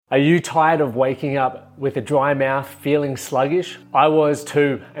Are you tired of waking up with a dry mouth, feeling sluggish? I was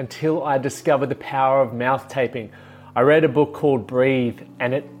too, until I discovered the power of mouth taping. I read a book called Breathe,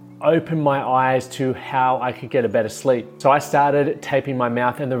 and it opened my eyes to how I could get a better sleep. So I started taping my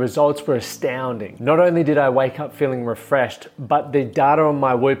mouth, and the results were astounding. Not only did I wake up feeling refreshed, but the data on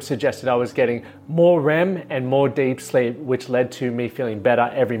my Whoop suggested I was getting more REM and more deep sleep, which led to me feeling better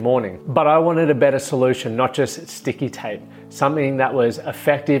every morning. But I wanted a better solution, not just sticky tape, something that was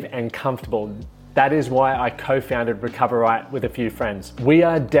effective and comfortable. That is why I co-founded Recover Right with a few friends. We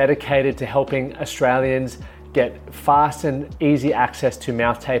are dedicated to helping Australians get fast and easy access to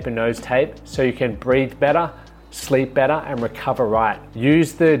mouth tape and nose tape so you can breathe better, sleep better, and recover right.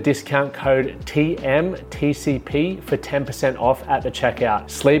 Use the discount code TMTCP for 10% off at the checkout.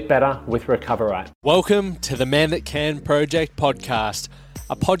 Sleep better with Recover Right. Welcome to the Men That Can Project podcast,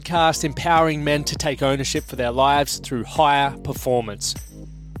 a podcast empowering men to take ownership for their lives through higher performance.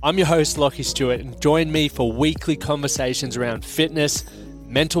 I'm your host, Lockie Stewart, and join me for weekly conversations around fitness,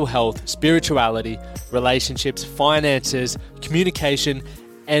 mental health, spirituality, relationships, finances, communication,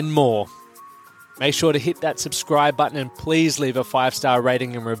 and more. Make sure to hit that subscribe button and please leave a 5-star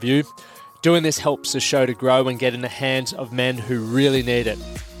rating and review. Doing this helps the show to grow and get in the hands of men who really need it.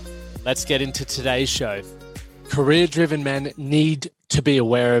 Let's get into today's show. Career-driven men need to be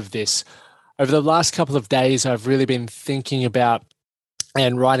aware of this. Over the last couple of days, I've really been thinking about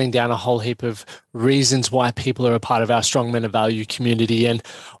and writing down a whole heap of reasons why people are a part of our Strong Men of Value community and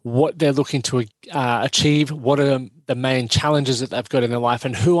what they're looking to achieve, what are the main challenges that they've got in their life,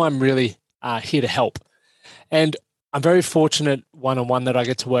 and who I'm really here to help. And I'm very fortunate one-on-one that I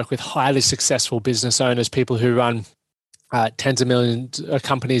get to work with highly successful business owners, people who run tens of millions,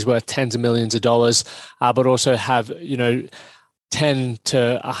 companies worth tens of millions of dollars, but also have, 10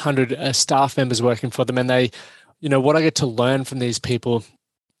 to 100 staff members working for them. And they, what I get to learn from these people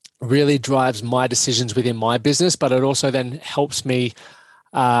really drives my decisions within my business, but it also then helps me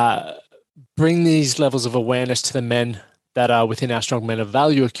bring these levels of awareness to the men that are within our Strong Men of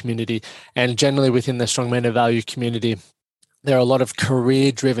Value community. And generally within the Strong Men of Value community, there are a lot of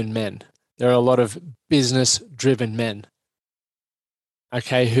career-driven men. There are a lot of business-driven men,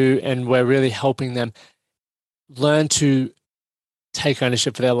 and we're really helping them learn to take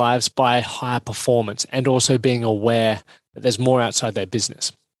ownership for their lives by higher performance and also being aware that there's more outside their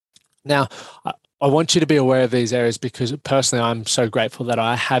business. Now, I want you to be aware of these areas because personally, I'm so grateful that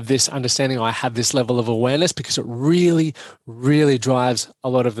I have this understanding, I have this level of awareness because it really, really drives a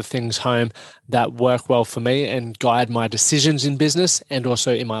lot of the things home that work well for me and guide my decisions in business and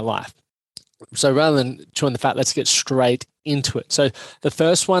also in my life. So rather than chewing the fat, let's get straight into it. So the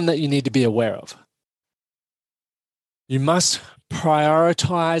first one that you need to be aware of, you must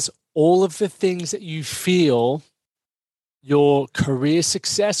prioritize all of the things that you feel your career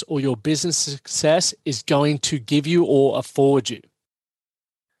success or your business success is going to give you or afford you.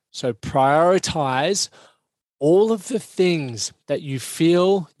 So prioritize all of the things that you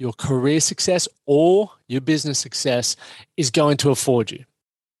feel your career success or your business success is going to afford you.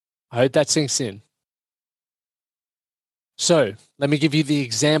 I hope that sinks in. So let me give you the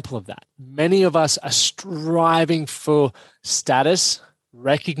example of that. Many of us are striving for status,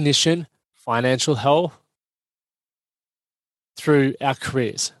 recognition, financial health through our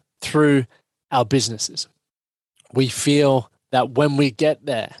careers, through our businesses. We feel that when we get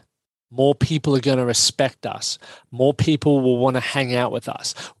there, more people are going to respect us. More people will want to hang out with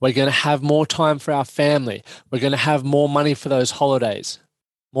us. We're going to have more time for our family. We're going to have more money for those holidays,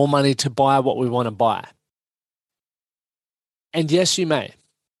 more money to buy what we want to buy. And yes, you may.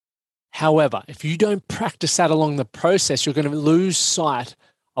 However, if you don't practice that along the process, you're going to lose sight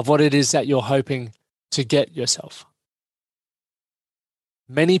of what it is that you're hoping to get yourself.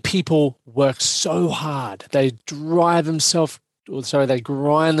 Many people work so hard. They grind themselves to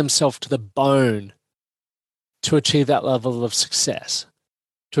the bone to achieve that level of success,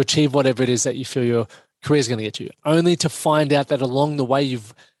 to achieve whatever it is that you feel your career is going to get you, only to find out that along the way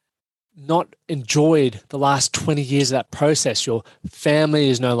you've not enjoyed the last 20 years of that process. Your family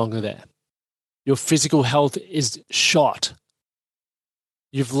is no longer there. Your physical health is shot.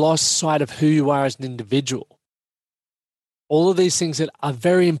 You've lost sight of who you are as an individual. All of these things that are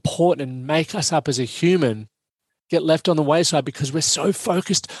very important and make us up as a human get left on the wayside because we're so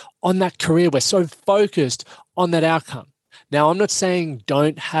focused on that career. We're so focused on that outcome. Now, I'm not saying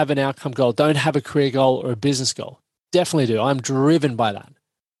don't have an outcome goal, don't have a career goal or a business goal. Definitely do. I'm driven by that.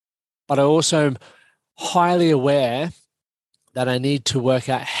 But I also am highly aware that I need to work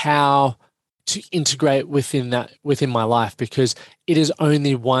out how to integrate within my life because it is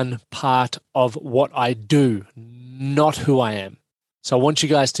only one part of what I do, not who I am. So I want you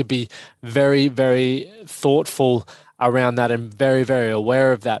guys to be very, very thoughtful around that and very, very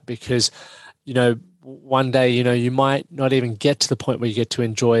aware of that, because, one day, you might not even get to the point where you get to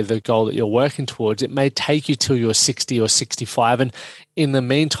enjoy the goal that you're working towards. It may take you till you're 60 or 65. And in the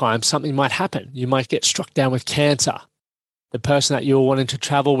meantime, something might happen. You might get struck down with cancer. The person that you're wanting to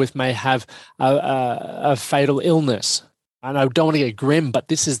travel with may have a fatal illness. And I don't want to get grim, but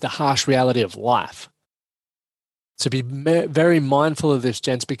this is the harsh reality of life. So be very mindful of this,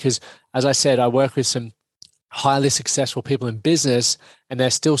 gents, because as I said, I work with some highly successful people in business, and they're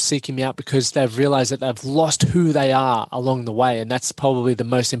still seeking me out because they've realized that they've lost who they are along the way. And that's probably the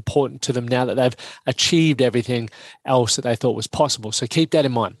most important to them now that they've achieved everything else that they thought was possible. So keep that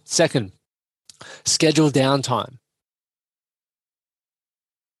in mind. Second, schedule downtime.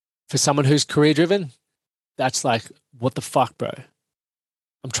 For someone who's career driven, that's like, what the fuck, bro?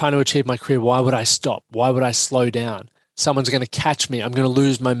 I'm trying to achieve my career. Why would I stop? Why would I slow down? Someone's going to catch me. I'm going to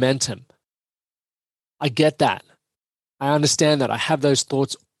lose momentum. I get that. I understand that. I have those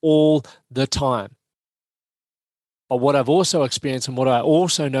thoughts all the time. But what I've also experienced and what I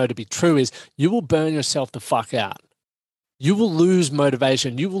also know to be true is you will burn yourself the fuck out. You will lose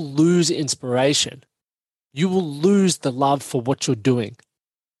motivation. You will lose inspiration. You will lose the love for what you're doing.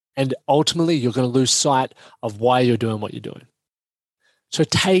 And ultimately, you're going to lose sight of why you're doing what you're doing. So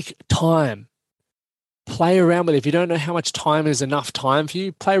take time. Play around with it. If you don't know how much time is enough time for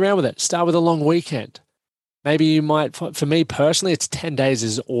you, play around with it. Start with a long weekend. Maybe you might, for me personally, it's 10 days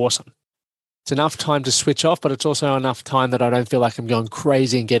is awesome. It's enough time to switch off, but it's also enough time that I don't feel like I'm going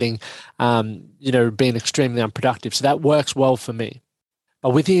crazy and getting, being extremely unproductive. So that works well for me.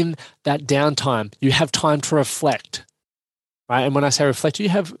 But within that downtime, you have time to reflect, right? And when I say reflect, you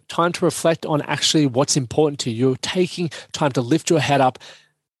have time to reflect on actually what's important to you. You're taking time to lift your head up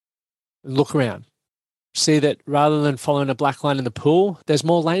and look around. See that rather than following a black line in the pool, there's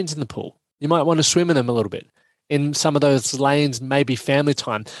more lanes in the pool. You might want to swim in them a little bit. In some of those lanes, maybe family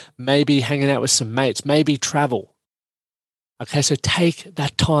time, maybe hanging out with some mates, maybe travel. Okay, so take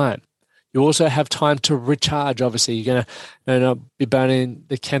that time. You also have time to recharge. Obviously, you're going to be burning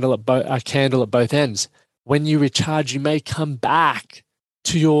the candle at both ends. When you recharge, you may come back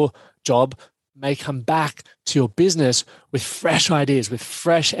to your job, may come back to your business with fresh ideas, with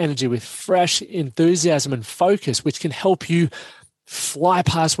fresh energy, with fresh enthusiasm and focus, which can help you fly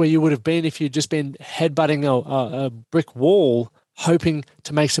past where you would have been if you'd just been headbutting a brick wall, hoping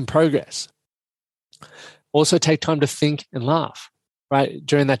to make some progress. Also take time to think and laugh, right?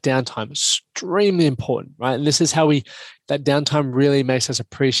 During that downtime, extremely important, right? And this is how that downtime really makes us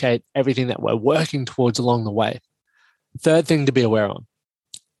appreciate everything that we're working towards along the way. Third thing to be aware of,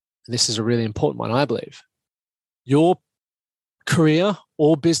 and this is a really important one, I believe, your career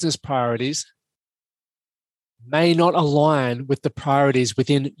or business priorities may not align with the priorities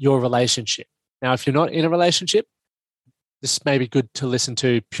within your relationship. Now, if you're not in a relationship, this may be good to listen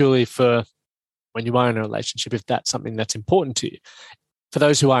to purely for when you are in a relationship, if that's something that's important to you. For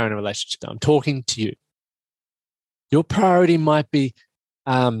those who are in a relationship, I'm talking to you. Your priority might be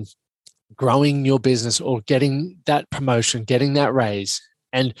growing your business or getting that promotion, getting that raise.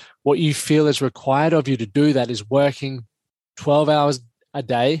 And what you feel is required of you to do that is working 12 hours a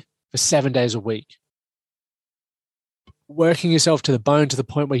day for 7 days a week. Working yourself to the bone to the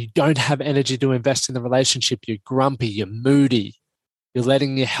point where you don't have energy to invest in the relationship. You're grumpy, you're moody, you're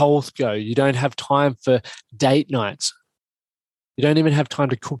letting your health go. You don't have time for date nights. You don't even have time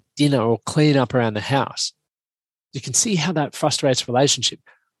to cook dinner or clean up around the house. You can see how that frustrates a relationship.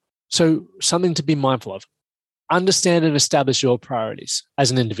 So something to be mindful of. Understand and establish your priorities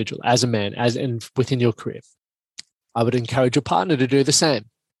as an individual, as a man, within your career. I would encourage your partner to do the same.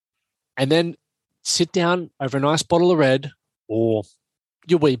 And then sit down over a nice bottle of red or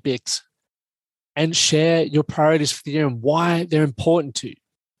your Weet-Bix and share your priorities for the year and why they're important to you.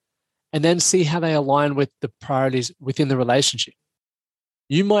 And then see how they align with the priorities within the relationship.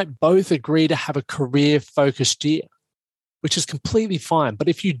 You might both agree to have a career-focused year, which is completely fine. But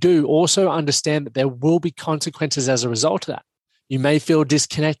if you do, also understand that there will be consequences as a result of that. You may feel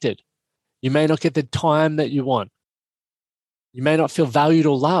disconnected. You may not get the time that you want. You may not feel valued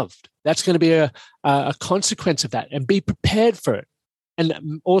or loved. That's going to be a consequence of that, and be prepared for it.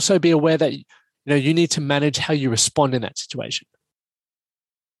 And also be aware that you need to manage how you respond in that situation.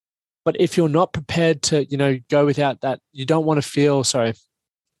 But if you're not prepared to go without that, you don't want to feel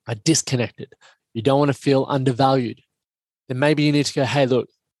disconnected. You don't want to feel undervalued. Then maybe you need to go, hey, look,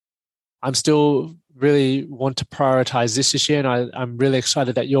 I'm still really want to prioritize this year, and I'm really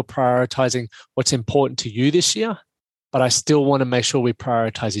excited that you're prioritizing what's important to you this year. But I still want to make sure we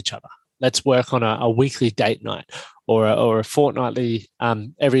prioritize each other. Let's work on a weekly date night, or a fortnightly,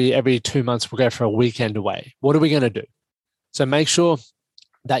 every 2 months, we'll go for a weekend away. What are we going to do? So make sure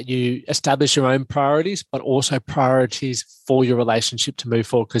that you establish your own priorities, but also priorities for your relationship to move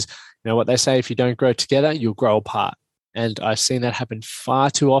forward. Because you know what they say, if you don't grow together, you'll grow apart. And I've seen that happen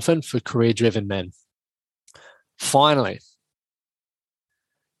far too often for career-driven men. Finally,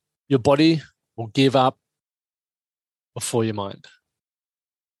 your body will give up before your mind.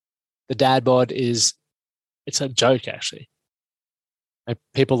 The dad bod it's a joke, actually. Like,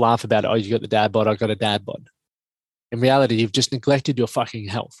 people laugh about it. Oh, you got the dad bod, I got a dad bod. In reality, you've just neglected your fucking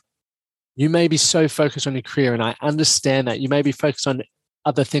health. You may be so focused on your career, and I understand that. You may be focused on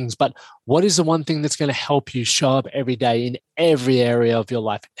other things, but what is the one thing that's going to help you show up every day in every area of your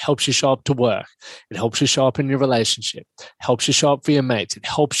life? It helps you show up to work. It helps you show up in your relationship. It helps you show up for your mates. It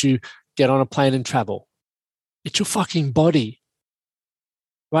helps you get on a plane and travel. It's your fucking body,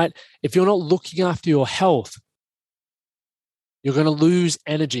 right? If you're not looking after your health, you're going to lose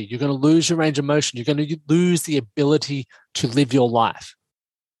energy. You're going to lose your range of motion. You're going to lose the ability to live your life.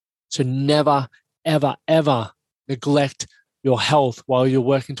 So never, ever, ever neglect your health while you're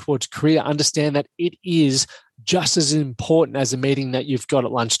working towards career. Understand that it is just as important as a meeting that you've got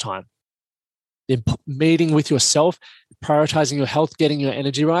at lunchtime. The meeting with yourself, prioritizing your health, getting your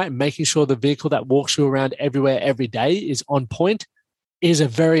energy right, and making sure the vehicle that walks you around everywhere every day is on point is a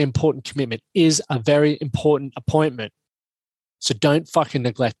very important commitment, is a very important appointment. So don't fucking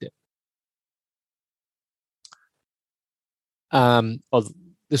neglect it. Well,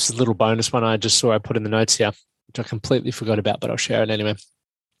 this is a little bonus one I just saw I put in the notes here, which I completely forgot about, but I'll share it anyway.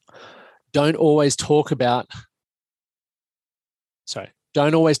 Don't always talk about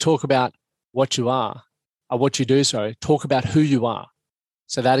what you are, or what you do, talk about who you are.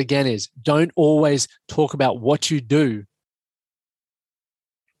 So that again is, don't always talk about what you do.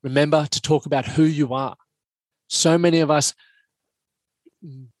 Remember to talk about who you are. So many of us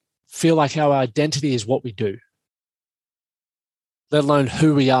feel like our identity is what we do, let alone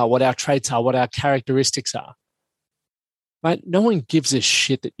who we are, what our traits are, what our characteristics are. Right? No one gives a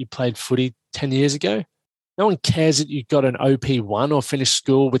shit that you played footy 10 years ago. No one cares that you got an OP1 or finished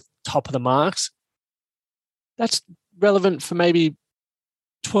school with top of the marks. That's relevant for maybe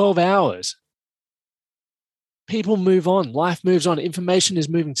 12 hours. People move on. Life moves on. Information is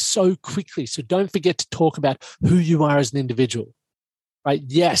moving so quickly. So don't forget to talk about who you are as an individual. Right?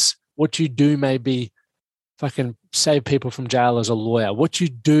 Yes, what you do may be fucking save people from jail as a lawyer. What you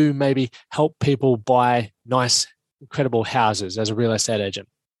do may be help people buy nice, incredible houses as a real estate agent.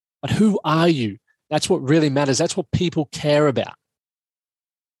 But who are you? That's what really matters. That's what people care about.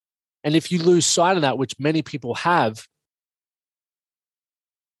 And if you lose sight of that, which many people have,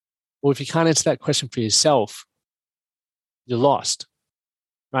 or if you can't answer that question for yourself, you're lost,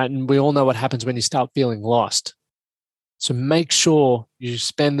 right? And we all know what happens when you start feeling lost. So make sure you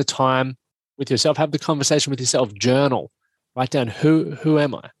spend the time with yourself, have the conversation with yourself, journal, write down who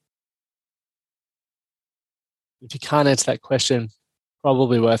am I? If you can't answer that question,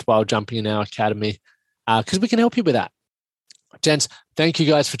 probably worthwhile jumping in our academy because we can help you with that. Gents, thank you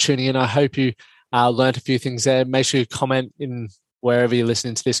guys for tuning in. I hope you learned a few things there. Make sure you comment in wherever you're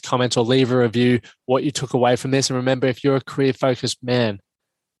listening to this, comment or leave a review what you took away from this. And remember, if you're a career-focused man,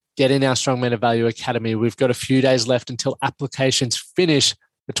 get in our Strong Men of Value Academy. We've got a few days left until applications finish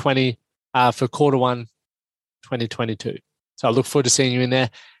for quarter one, 2022. So I look forward to seeing you in there.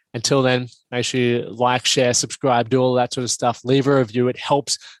 Until then, make sure you like, share, subscribe, do all that sort of stuff. Leave a review. It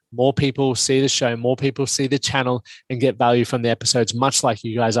helps more people see the show, more people see the channel and get value from the episodes, much like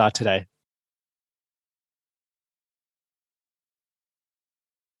you guys are today.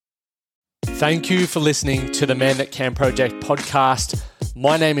 Thank you for listening to the Man That Can Project podcast.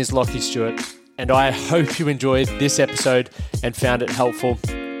 My name is Lockie Stewart, and I hope you enjoyed this episode and found it helpful.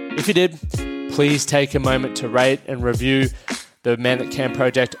 If you did, please take a moment to rate and review the Man That Can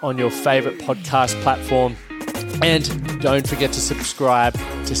Project on your favorite podcast platform. And don't forget to subscribe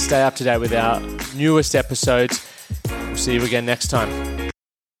to stay up to date with our newest episodes. We'll see you again next time.